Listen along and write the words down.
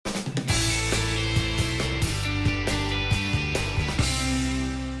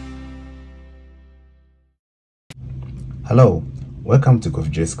Hello, welcome to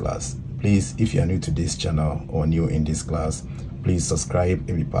Coach J's class. Please, if you are new to this channel or new in this class, please subscribe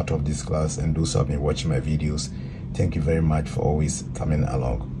and be part of this class, and do so have been watching my videos. Thank you very much for always coming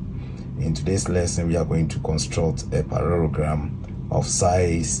along. In today's lesson, we are going to construct a parallelogram of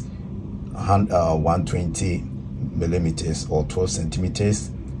size 120 millimeters or 12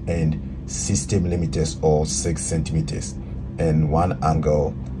 centimeters and 60 millimeters or 6 centimeters, and one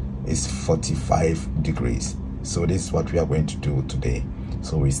angle is 45 degrees. So this is what we are going to do today.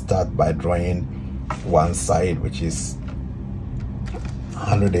 So we start by drawing one side, which is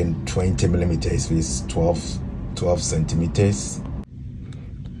 120 millimeters, which is 12 centimeters.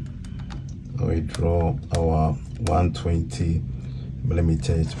 So we draw our 120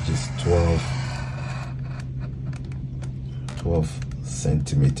 millimeters, which is 12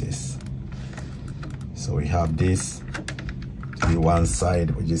 centimeters. So we have this to be one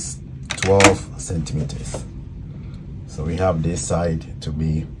side, which is 12 centimeters. So we have this side to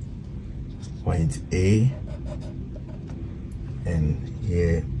be point A, and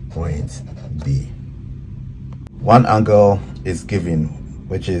here point B. One angle is given,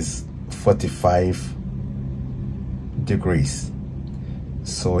 which is 45 degrees.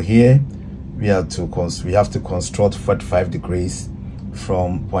 So here we have to construct 45 degrees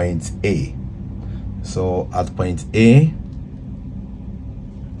from point A. So at point A,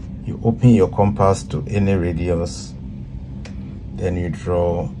 you open your compass to any radius, then you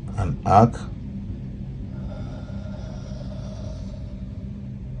draw an arc.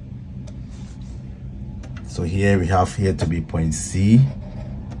 So here we have here to be point C.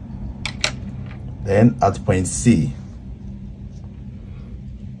 Then at point C,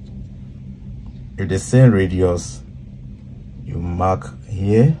 with the same radius, you mark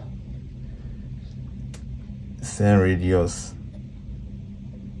here, same radius,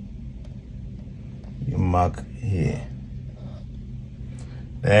 you mark here.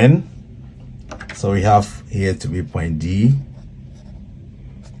 Then, so we have here to be point D,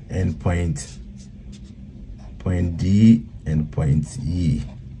 and point D and point E.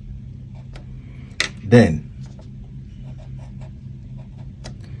 Then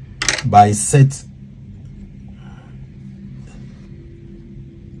bisect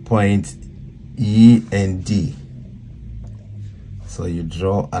point E and D. So you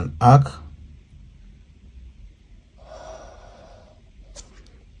draw an arc,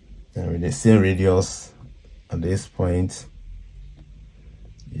 and with the same radius at this point,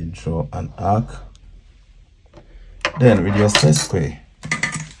 you draw an arc. Then with your set square,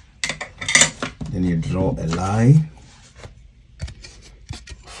 then you draw a line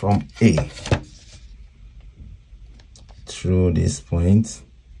from A through this point.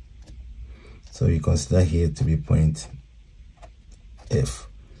 So you consider here to be point F.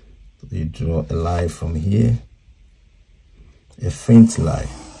 So you draw a line from here, a faint line.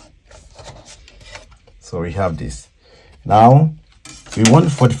 So we have this. Now we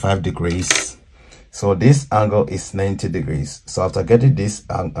want 45 degrees. So this angle is 90 degrees. So after getting this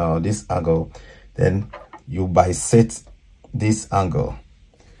angle, then you bisect this angle.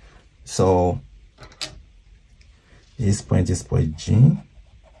 So this point is point G.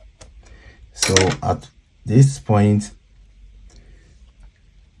 So at this point,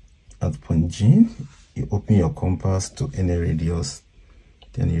 at point G, you open your compass to any radius,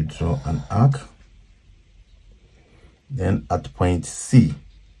 then you draw an arc. Then at point C,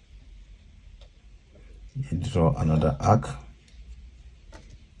 you draw another arc.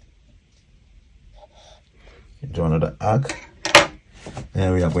 You draw another arc.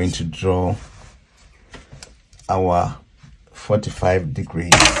 Then we are going to draw our 45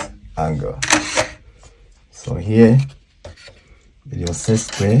 degrees angle. So here, with your set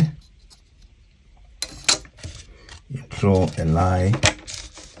square, you draw a line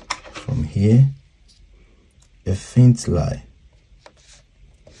from here, a faint line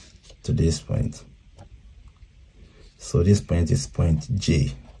to this point. So this point is point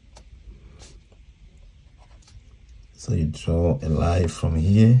J. So you draw a line from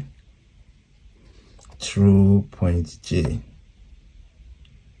here through point J.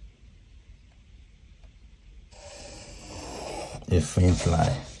 A faint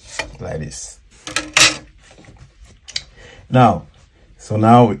line like this. Now, so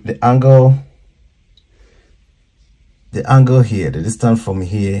now the angle here, the distance from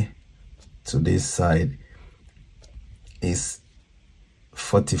here to this side is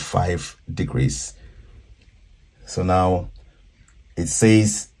 45 degrees. So now it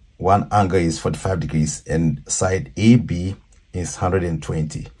says one angle is 45 degrees and side AB is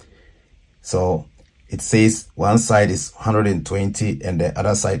 120. So it says one side is 120 and the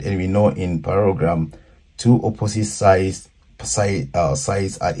other side, and we know in parallelogram two opposite sides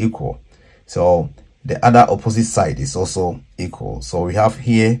are equal, so the other opposite side is also equal. So we have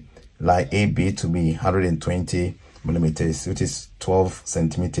here line AB to be 120 millimeters, which is 12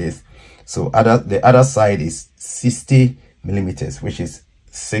 centimeters. So the other side is 60 millimeters, which is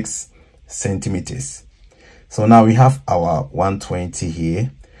 6 centimeters. So now we have our 120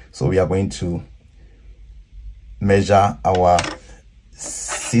 here. So we are going to measure our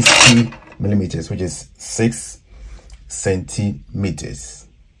 60 millimeters, which is 6 centimeters.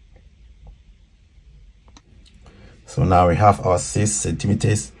 So now we have our 6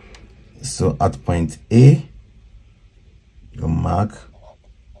 centimeters. So at point A, you mark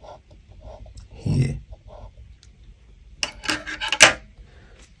here.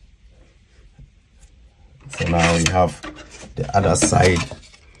 So now we have the other side,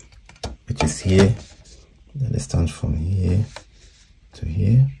 which is here. The distance from here to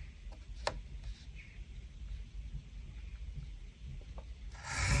here.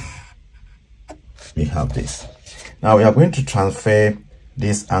 We have this. Now we are going to transfer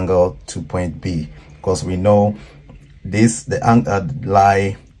this angle to point B, because we know the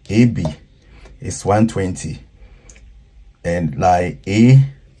line AB is 120, and line A,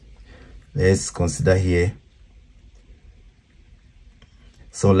 let's consider here.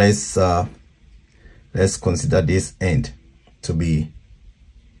 So let's consider this end to be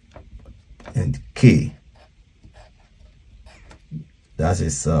end K. That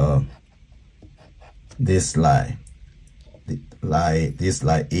is this line, this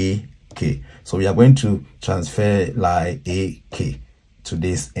line AK. So we are going to transfer line AK to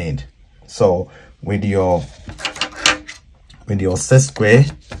this end. So with your set square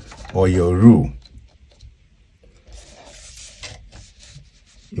or your rule,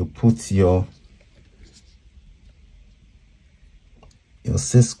 you put your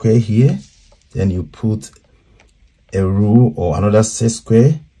set square here, then you put a rule or another set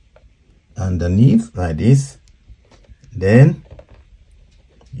square underneath like this, then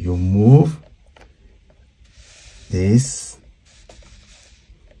you move this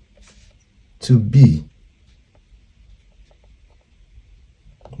to B,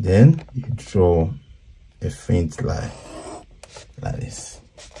 then you draw a faint line like this.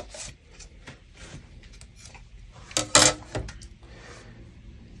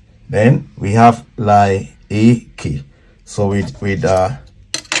 Then we have line AK. So with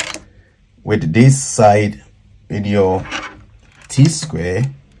this side, with your T square,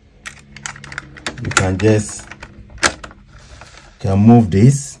 you can move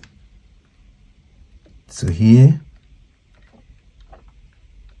this to here,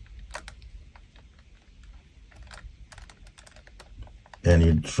 then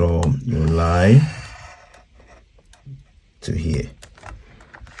you draw your line to here.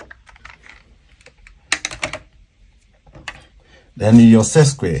 Then your set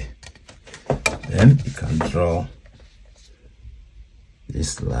square, then you can draw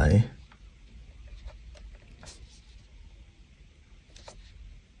this line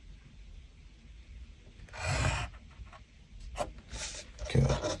okay.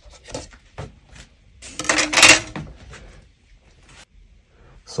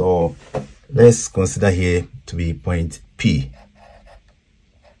 So let's consider here to be point P.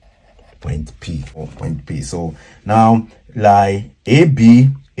 Point P. So now line AB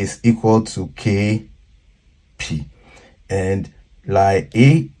is equal to KP, and line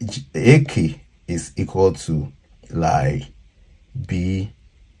AK is equal to line BP.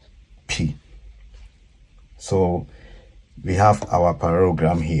 So we have our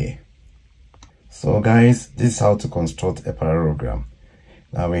parallelogram here. So guys, this is how to construct a parallelogram.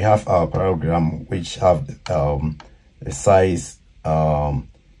 Now we have our parallelogram, which have the size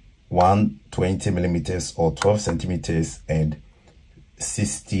 120 millimeters or 12 centimeters and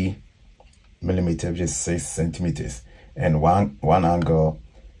 60 millimeters, which is 6 centimeters, and one angle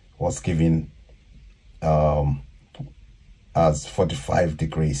was given as 45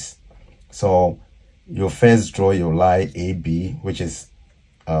 degrees. So you first draw your line AB, which is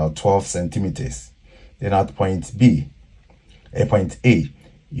 12 centimeters. Then at point B, point A,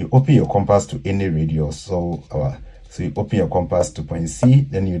 you open your compass to any radius. So you open your compass to point C,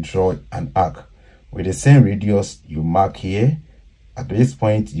 then you draw an arc with the same radius. You mark here. At this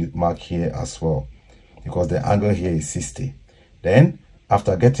point, you mark here as well, because the angle here is 60. Then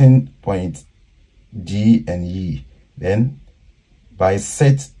after getting point D and E, then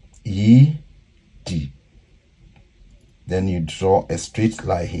bisect E D, then you draw a straight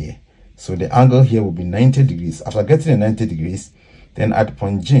line here. So the angle here will be 90 degrees. After getting a 90 degrees, then at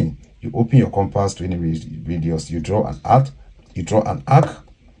point G, you open your compass to any radius. You draw an arc.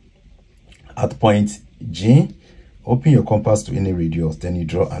 At point G, open your compass to any radius, then you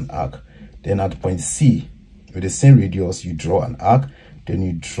draw an arc. Then at point C, with the same radius, you draw an arc, then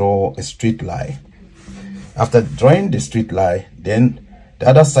you draw a straight line. After drawing the straight line, then the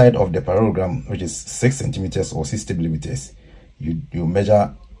other side of the parallelogram, which is 6 centimeters or 60 millimeters, you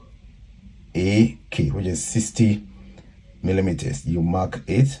measure AK, which is 60 millimeters. You mark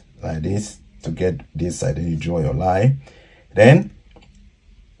it like this to get this side, and you draw your line. Then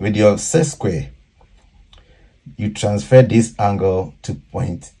with your set square, you transfer this angle to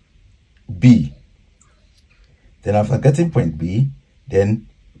point B. Then after getting point B, then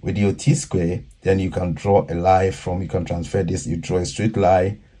with your T-square, then you can draw a line from, you can transfer this, you draw a straight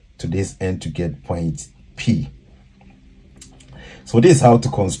line to this end to get point P. So this is how to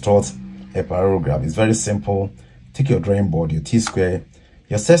construct a parallelogram. It's very simple. Take your drawing board, your T-square,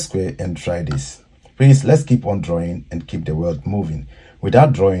 your set square, and try this. Please, let's keep on drawing and keep the world moving.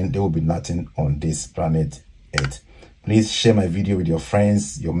 Without drawing, there will be nothing on this planet Earth. Please share my video with your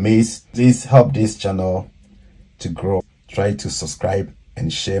friends, your mates. Please help this channel to grow. Try to subscribe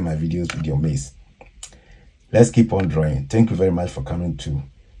and share my videos with your mates. Let's keep on drawing. Thank you very much for coming to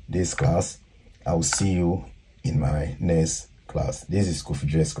this class. I will see you in my next class. This is Kofi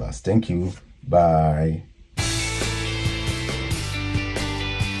Dress class. Thank you. Bye.